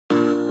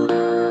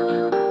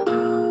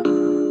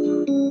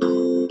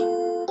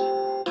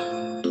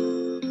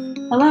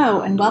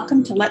Hello, and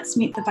welcome to Let's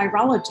Meet the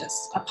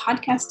Virologists, a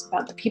podcast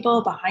about the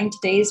people behind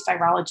today's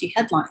virology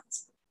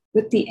headlines.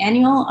 With the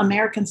annual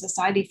American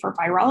Society for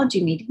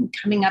Virology meeting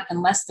coming up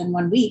in less than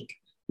 1 week,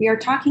 we are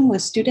talking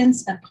with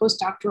students and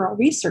postdoctoral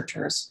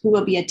researchers who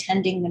will be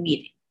attending the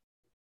meeting.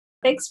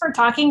 Thanks for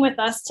talking with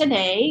us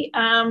today.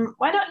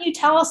 Why don't you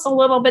tell us a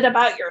little bit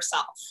about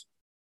yourself?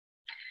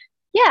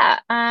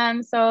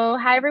 So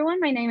hi everyone,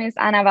 my name is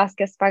Ana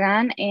Vasquez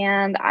Pagan,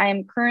 and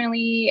I'm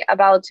currently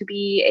about to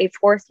be a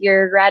fourth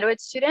year graduate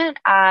student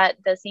at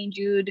the St.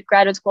 Jude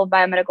Graduate School of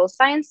Biomedical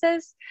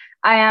Sciences.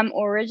 I am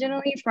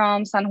originally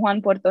from San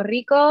Juan, Puerto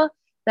Rico.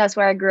 That's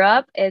where I grew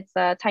up. It's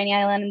a tiny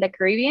island in the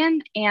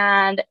Caribbean,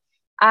 and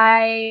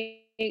I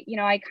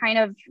kind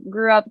of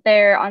grew up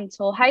there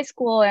until high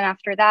school, and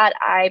after that,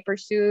 I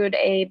pursued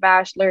a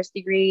bachelor's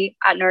degree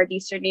at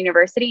Northeastern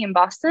University in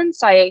Boston.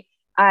 So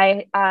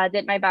I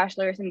did my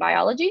bachelor's in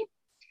biology.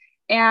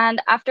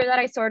 And after that,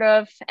 I sort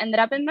of ended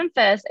up in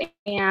Memphis,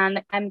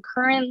 and I'm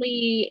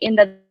currently in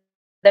the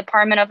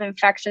Department of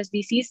Infectious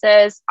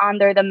Diseases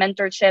under the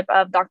mentorship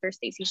of Dr.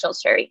 Stacy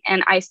Schultz-Cherry,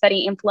 and I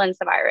study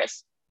influenza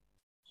virus.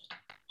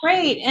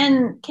 Great.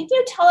 And can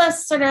you tell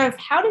us sort of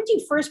how did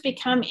you first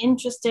become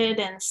interested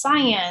in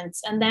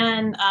science and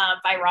then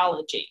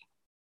virology?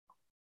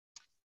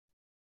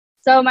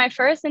 So my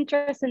first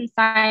interest in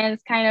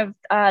science kind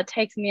of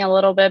takes me a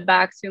little bit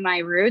back to my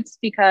roots,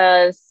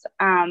 because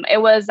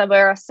it was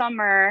over a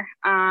summer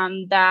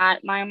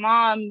that my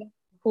mom,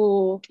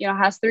 who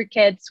has 3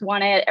 kids,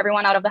 wanted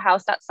everyone out of the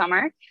house that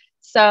summer.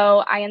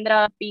 So I ended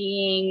up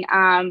being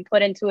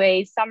put into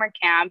a summer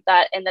camp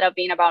that ended up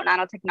being about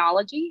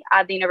nanotechnology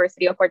at the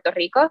University of Puerto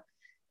Rico.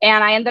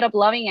 And I ended up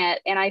loving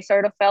it. And I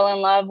sort of fell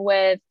in love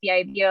with the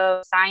idea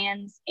of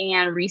science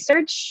and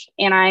research.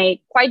 And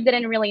I quite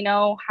didn't really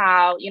know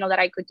how, that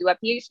I could do a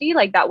PhD.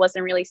 Like, that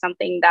wasn't really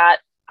something that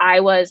I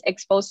was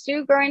exposed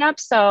to growing up.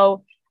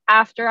 So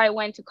after I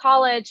went to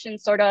college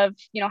and sort of,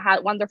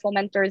 had wonderful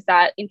mentors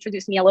that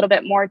introduced me a little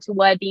bit more to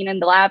what being in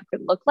the lab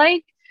could look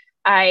like,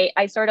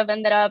 I sort of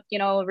ended up,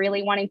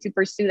 really wanting to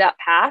pursue that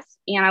path.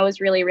 And I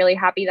was really, really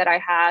happy that I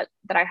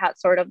had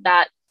sort of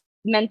that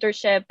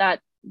mentorship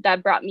that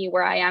brought me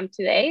where I am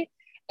today.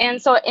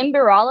 And so in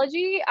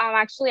virology,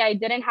 actually, I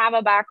didn't have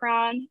a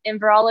background in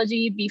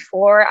virology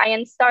before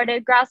I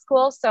started grad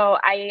school. So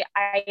I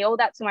owe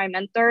that to my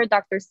mentor,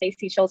 Dr.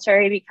 Stacy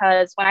Schultz-Cherry,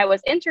 because when I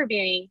was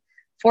interviewing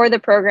for the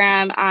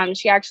program,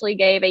 she actually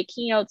gave a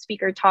keynote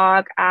speaker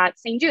talk at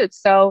St. Jude.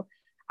 So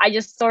I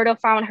just sort of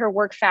found her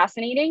work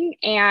fascinating.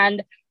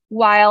 And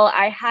while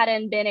I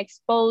hadn't been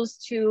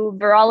exposed to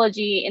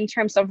virology in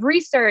terms of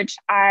research,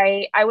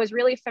 I was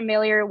really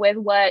familiar with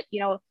what,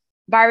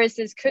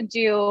 viruses could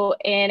do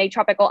in a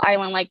tropical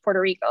island like Puerto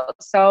Rico.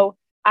 So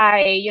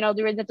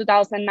during the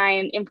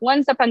 2009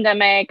 influenza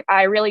pandemic,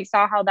 I really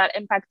saw how that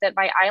impacted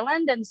my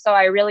island. And so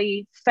I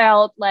really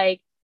felt like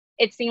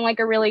it seemed like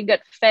a really good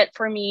fit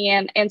for me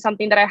and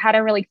something that I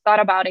hadn't really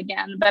thought about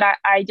again. But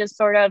I just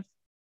sort of,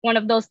 one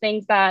of those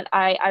things that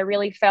I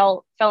really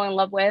fell in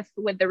love with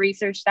the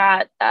research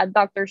that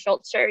Dr.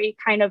 Schultz-Cherry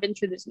kind of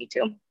introduced me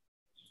to.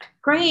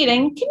 Great.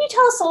 And can you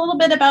tell us a little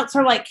bit about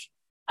sort of like,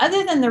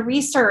 other than the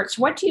research,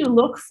 what do you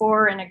look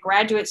for in a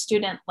graduate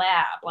student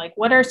lab? Like,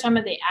 what are some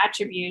of the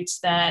attributes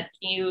that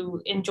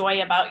you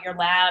enjoy about your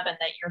lab and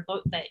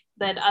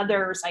that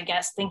others, I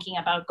guess, thinking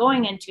about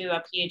going into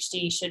a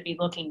PhD should be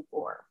looking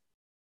for?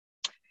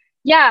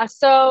 Yeah,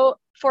 so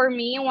for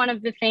me, one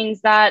of the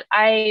things that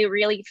I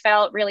really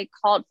felt really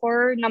called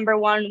for, number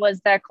one,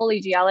 was the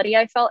collegiality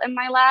I felt in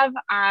my lab.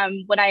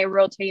 When I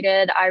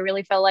rotated, I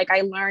really felt like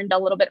I learned a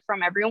little bit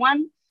from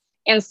everyone.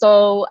 And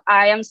so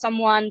I am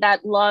someone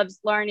that loves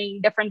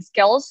learning different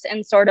skills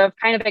and sort of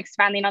kind of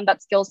expanding on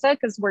that skill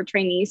set, because we're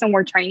trainees and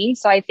we're training.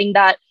 So I think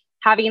that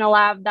having a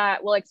lab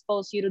that will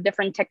expose you to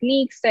different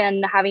techniques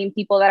and having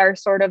people that are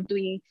sort of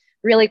doing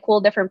really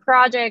cool different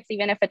projects,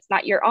 even if it's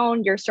not your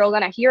own, you're still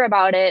going to hear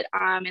about it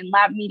in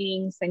lab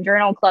meetings and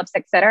journal clubs,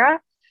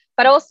 etc.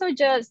 But also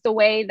just the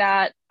way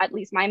that at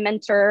least my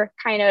mentor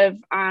kind of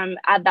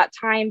at that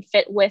time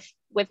fit with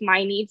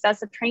my needs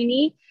as a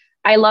trainee.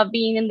 I love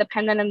being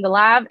independent in the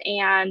lab,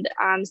 and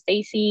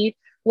Stacy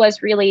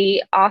was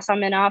really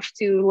awesome enough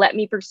to let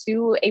me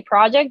pursue a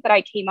project that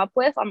I came up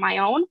with on my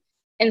own.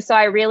 And so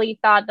I really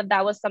thought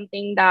that was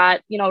something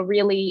that,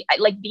 really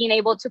like being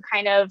able to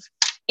kind of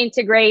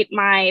integrate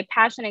my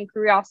passion and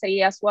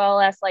curiosity, as well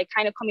as like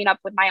kind of coming up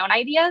with my own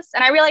ideas.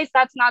 And I realized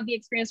that's not the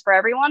experience for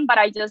everyone, but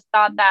I just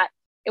thought that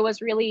it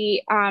was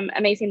really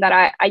amazing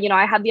that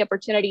I had the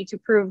opportunity to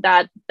prove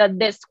that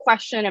this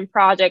question and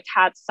project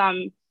had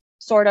some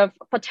sort of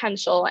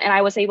potential, and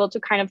I was able to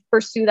kind of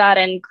pursue that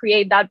and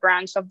create that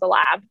branch of the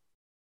lab.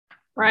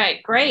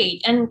 Right,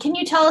 great. And can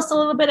you tell us a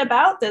little bit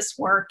about this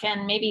work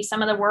and maybe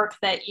some of the work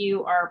that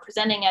you are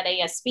presenting at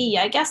ASB?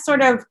 I guess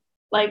sort of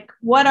like,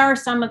 what are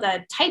some of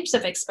the types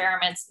of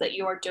experiments that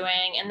you are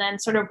doing? And then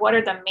sort of what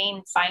are the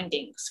main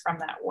findings from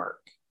that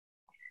work?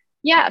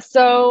 Yeah,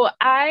 so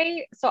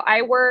I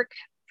work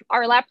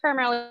our lab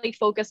primarily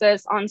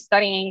focuses on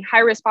studying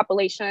high-risk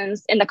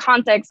populations in the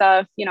context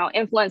of,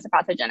 influenza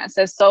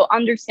pathogenesis. So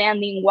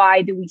understanding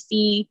why do we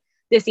see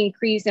this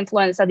increased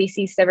influenza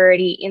disease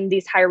severity in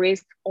these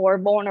high-risk or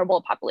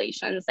vulnerable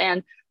populations.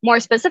 And more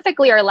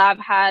specifically, our lab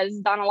has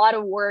done a lot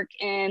of work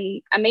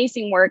and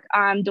amazing work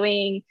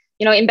doing,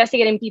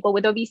 investigating people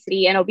with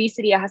obesity, and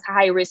obesity has a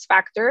high risk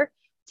factor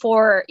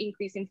for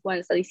increased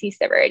influenza disease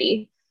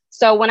severity.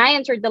 So when I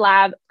entered the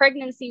lab,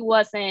 pregnancy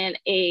wasn't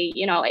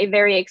a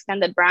very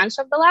extended branch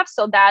of the lab.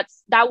 So that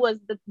was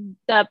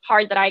the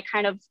part that I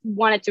kind of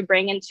wanted to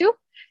bring into.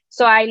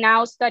 So I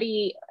now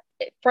study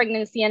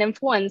pregnancy and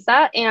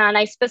influenza, and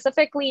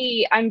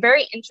I'm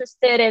very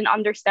interested in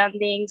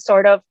understanding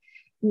sort of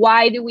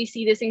why do we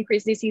see this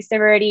increased disease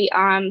severity,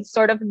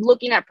 sort of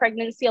looking at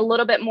pregnancy a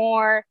little bit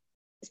more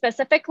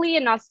specifically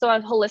and not so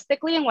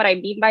holistically. And what I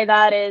mean by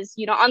that is,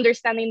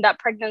 understanding that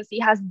pregnancy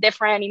has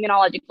different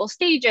immunological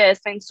stages,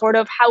 and sort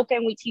of how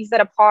can we tease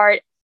that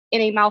apart in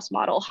a mouse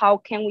model? How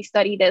can we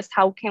study this?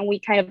 How can we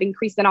kind of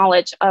increase the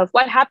knowledge of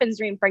what happens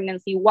during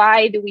pregnancy?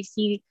 Why do we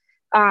see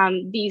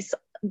these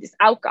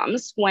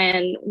outcomes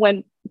when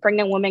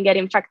pregnant women get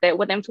infected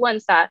with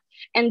influenza?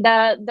 And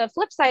the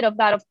flip side of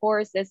that, of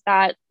course, is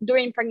that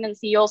during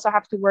pregnancy, you also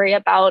have to worry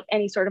about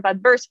any sort of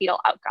adverse fetal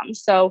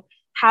outcomes. So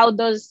how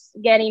does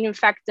getting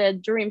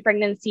infected during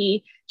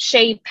pregnancy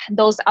shape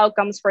those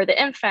outcomes for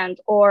the infant,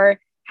 or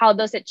how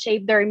does it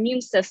shape their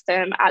immune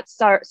system at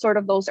sort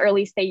of those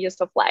early stages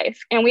of life?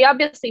 And we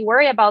obviously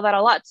worry about that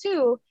a lot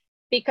too,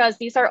 because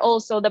these are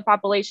also the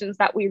populations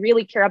that we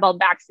really care about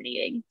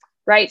vaccinating,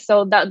 right?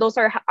 So those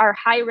are our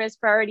high-risk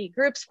priority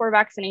groups for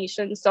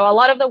vaccination. So a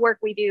lot of the work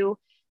we do,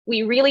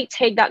 we really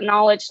take that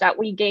knowledge that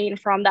we gain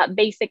from that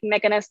basic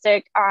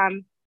mechanistic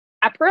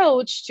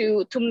approach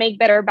to make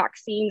better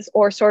vaccines,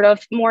 or sort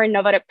of more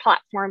innovative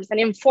platforms, and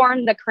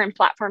inform the current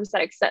platforms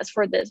that exist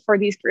for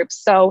these groups.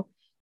 So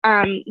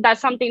that's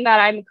something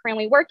that I'm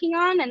currently working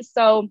on. And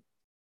so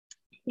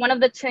one of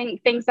the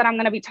things that I'm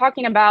going to be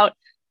talking about,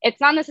 it's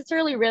not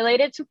necessarily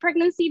related to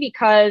pregnancy,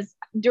 because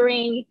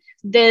during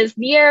this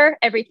year,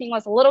 everything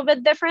was a little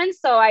bit different.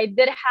 So I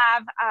did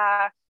have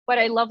what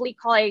I lovely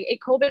call a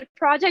COVID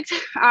project,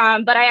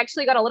 but I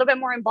actually got a little bit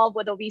more involved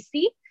with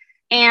obesity.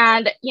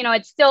 And,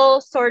 it's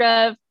still sort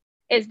of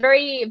is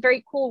very,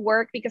 very cool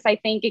work, because I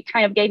think it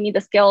kind of gave me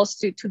the skills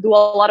to do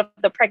a lot of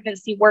the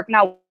pregnancy work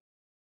now,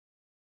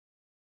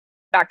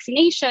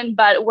 vaccination.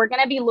 But we're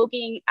going to be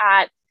looking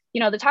at,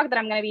 the talk that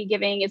I'm going to be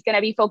giving is going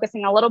to be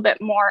focusing a little bit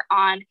more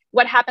on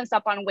what happens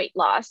upon weight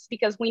loss,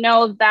 because we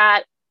know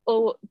that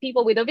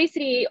people with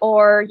obesity,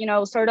 or,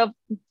 sort of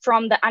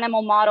from the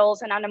animal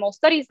models and animal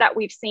studies that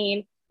we've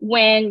seen,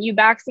 when you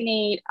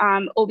vaccinate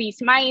obese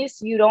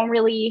mice, you don't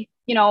really,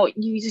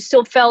 you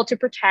still fail to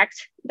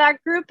protect that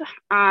group.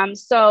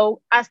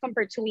 So as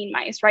compared to lean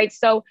mice, right?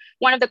 So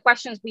one of the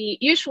questions we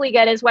usually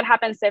get is, what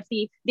happens if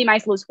the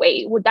mice lose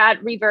weight? Would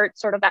that revert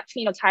sort of that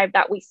phenotype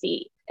that we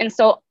see? And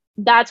so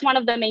that's one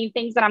of the main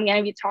things that I'm going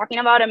to be talking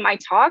about in my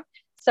talk.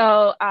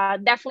 So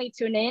definitely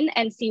tune in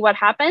and see what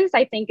happens.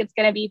 I think it's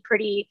going to be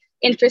pretty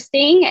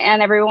interesting,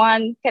 and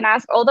everyone can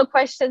ask all the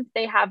questions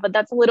they have, but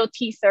that's a little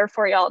teaser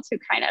for y'all to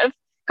kind of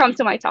come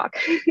to my talk.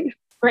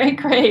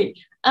 Great.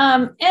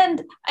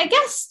 And I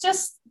guess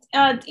just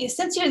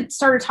since you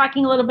started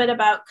talking a little bit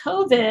about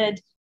COVID,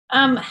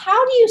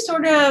 how do you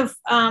sort of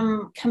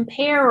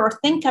compare or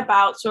think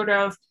about sort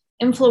of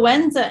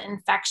influenza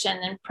infection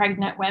in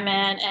pregnant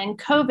women and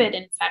COVID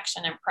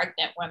infection in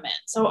pregnant women?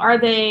 So are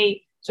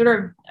they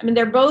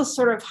they're both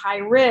sort of high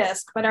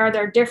risk, but are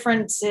there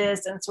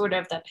differences in sort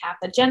of the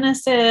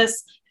pathogenesis,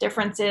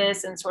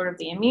 differences in sort of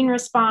the immune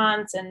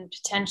response, and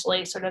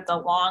potentially sort of the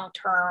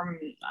long-term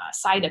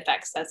side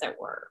effects, as it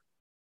were?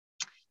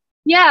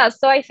 Yeah,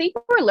 so I think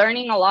we're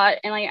learning a lot.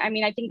 And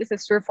I think this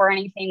is true for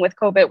anything with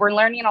COVID. We're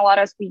learning a lot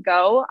as we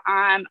go.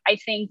 I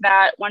think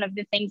that one of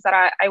the things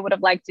that I would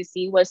have liked to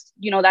see was,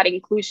 that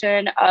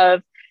inclusion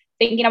of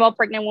thinking about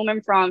pregnant women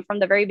from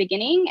the very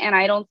beginning. And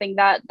I don't think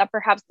that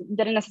perhaps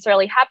didn't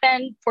necessarily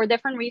happen for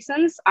different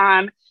reasons.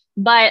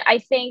 But I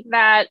think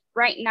that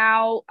right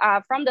now,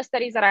 from the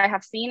studies that I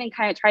have seen and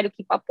kind of try to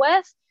keep up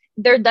with,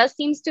 there does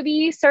seems to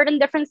be certain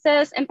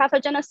differences in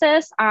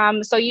pathogenesis.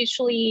 So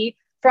usually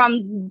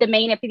from the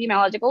main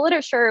epidemiological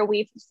literature,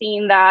 we've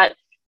seen that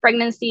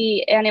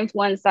pregnancy and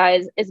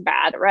influenza is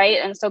bad, right?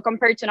 And so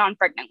compared to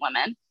non-pregnant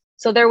women.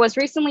 So there was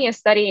recently a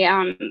study,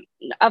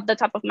 off the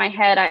top of my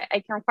head,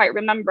 I can't quite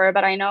remember,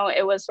 but I know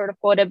it was sort of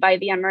quoted by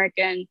the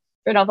American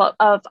Journal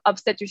of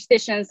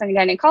Obstetricians and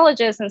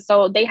Gynecologists. And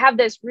so they have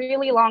this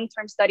really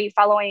long-term study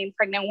following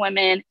pregnant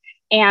women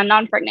and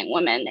non-pregnant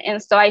women.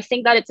 And so I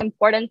think that it's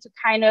important to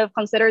kind of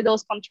consider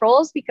those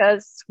controls,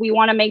 because we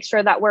want to make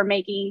sure that we're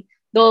making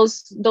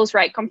those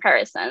right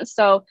comparisons.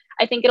 So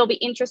I think it'll be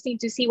interesting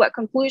to see what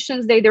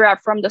conclusions they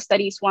derive from the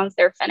studies once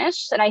they're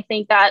finished. And I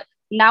think that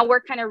now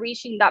we're kind of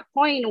reaching that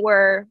point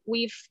where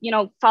we've,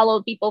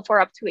 followed people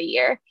for up to a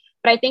year.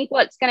 But I think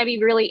what's going to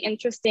be really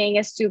interesting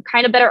is to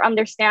kind of better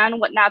understand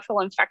what natural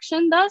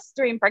infection does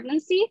during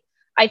pregnancy.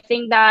 I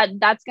think that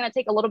that's going to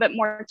take a little bit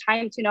more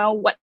time to know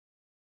what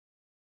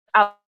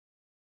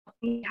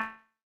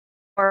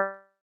or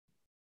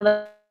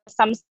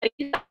some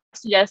studies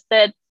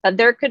suggested that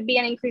there could be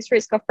an increased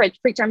risk of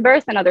preterm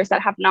birth and others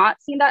that have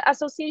not seen that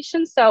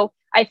association. So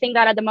I think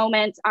that at the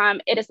moment,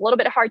 it is a little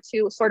bit hard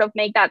to sort of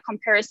make that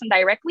comparison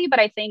directly, but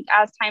I think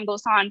as time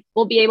goes on,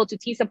 we'll be able to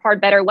tease apart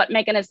better what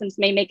mechanisms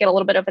may make it a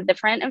little bit of a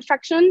different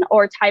infection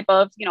or type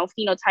of,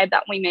 phenotype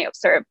that we may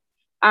observe.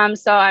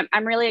 So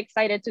I'm really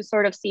excited to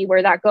sort of see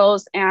where that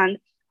goes. And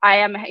I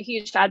am a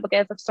huge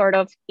advocate of sort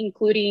of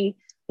including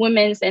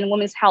women's and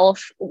women's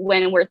health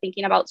when we're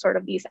thinking about sort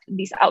of these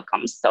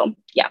outcomes. So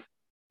yeah.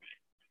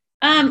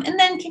 And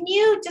then can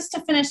you, just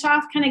to finish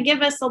off, kind of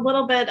give us a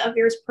little bit of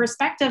your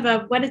perspective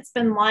of what it's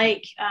been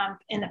like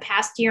in the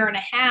past year and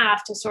a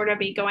half to sort of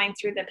be going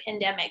through the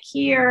pandemic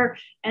here,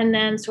 and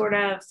then sort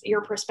of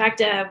your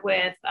perspective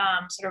with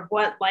sort of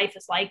what life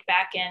is like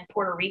back in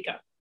Puerto Rico?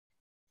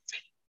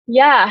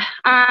 Yeah,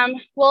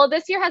 well,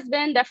 this year has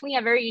been definitely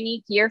a very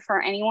unique year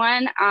for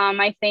anyone.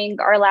 I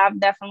think our lab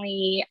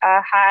definitely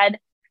had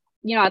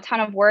a ton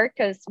of work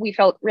because we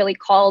felt really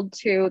called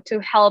to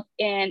help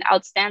in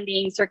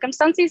outstanding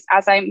circumstances,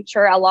 as I'm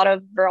sure a lot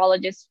of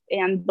virologists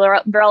and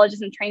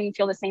virologists in training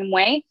feel the same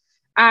way.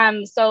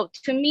 So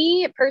to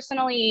me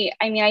personally,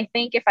 I mean, I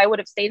think if I would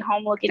have stayed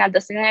home looking at the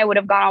scene, I would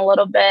have gone a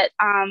little bit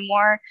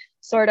more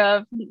sort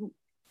of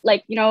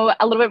like,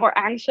 a little bit more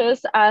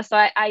anxious. So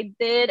I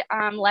did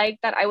like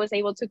that I was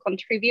able to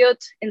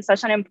contribute in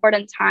such an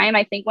important time.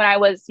 I think when I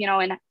was,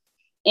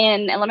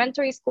 in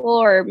elementary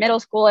school or middle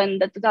school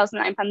and the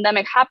 2009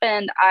 pandemic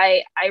happened,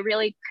 I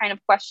really kind of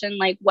questioned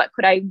like, what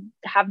could I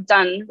have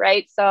done,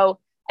 right? So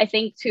I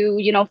think to,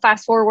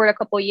 fast forward a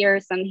couple of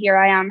years and here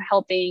I am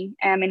helping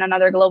in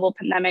another global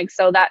pandemic.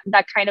 So that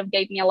kind of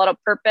gave me a lot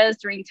of purpose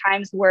during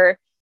times where,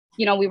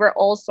 we were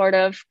all sort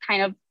of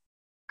kind of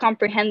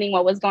comprehending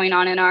what was going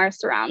on in our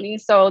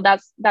surroundings. So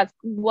that's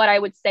what I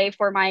would say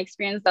for my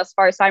experience thus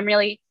far. So I'm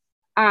really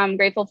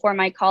grateful for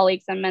my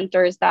colleagues and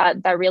mentors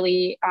that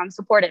really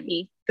supported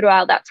me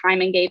throughout that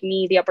time and gave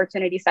me the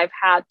opportunities I've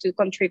had to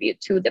contribute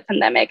to the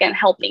pandemic and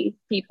helping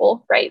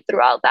people right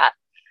throughout that.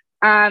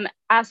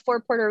 As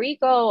for Puerto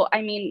Rico,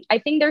 I mean, I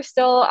think there's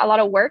still a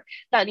lot of work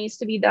that needs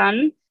to be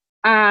done.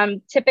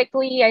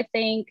 Typically, I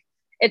think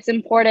it's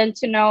important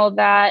to know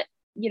that,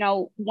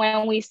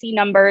 when we see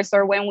numbers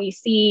or when we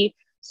see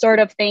sort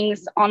of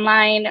things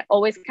online,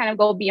 always kind of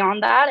go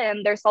beyond that.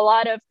 And there's a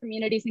lot of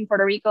communities in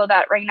Puerto Rico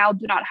that right now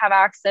do not have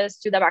access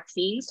to the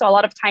vaccine. So a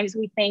lot of times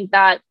we think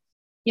that,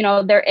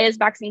 there is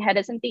vaccine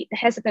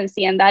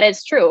hesitancy, and that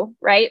is true,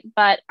 right?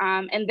 But,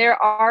 and there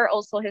are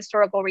also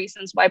historical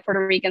reasons why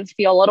Puerto Ricans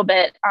feel a little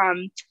bit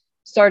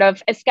sort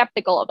of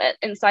skeptical of it.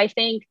 And so I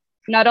think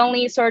not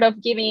only sort of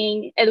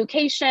giving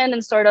education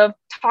and sort of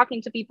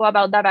talking to people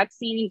about the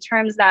vaccine in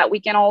terms that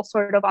we can all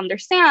sort of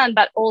understand,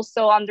 but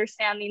also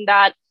understanding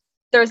that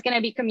there's going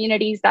to be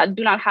communities that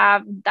do not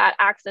have that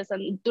access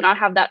and do not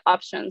have that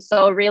option.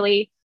 So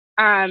really,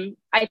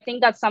 I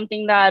think that's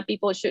something that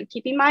people should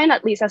keep in mind,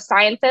 at least as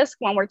scientists,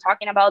 when we're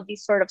talking about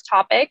these sort of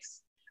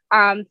topics,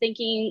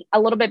 thinking a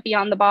little bit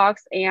beyond the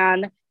box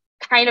and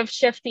kind of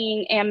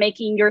shifting and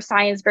making your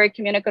science very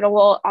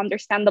communicable,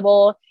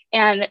 understandable,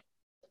 and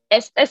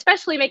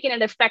especially making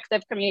an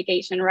effective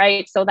communication,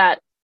 right? So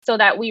that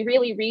we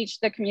really reach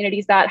the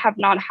communities that have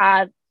not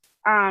had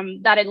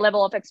that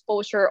level of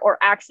exposure or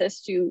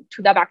access to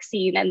the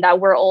vaccine, and that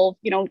we're all,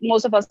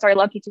 most of us are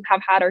lucky to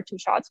have had our 2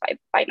 shots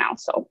by now,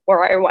 so,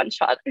 or our 1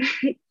 shot.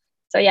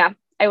 So yeah,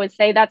 I would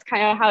say that's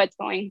kind of how it's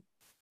going.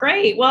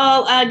 Great.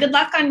 Well, good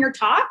luck on your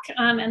talk,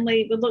 and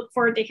we would look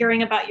forward to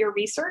hearing about your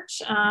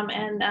research,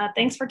 and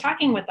thanks for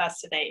talking with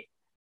us today.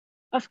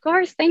 Of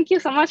course. Thank you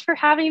so much for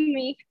having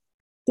me.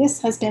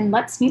 This has been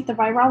Let's Meet the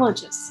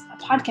Virologists, a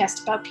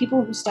podcast about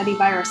people who study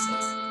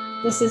viruses.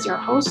 This is your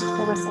host,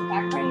 Clarissa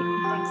Backrey,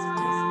 and thanks for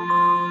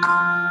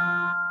listening.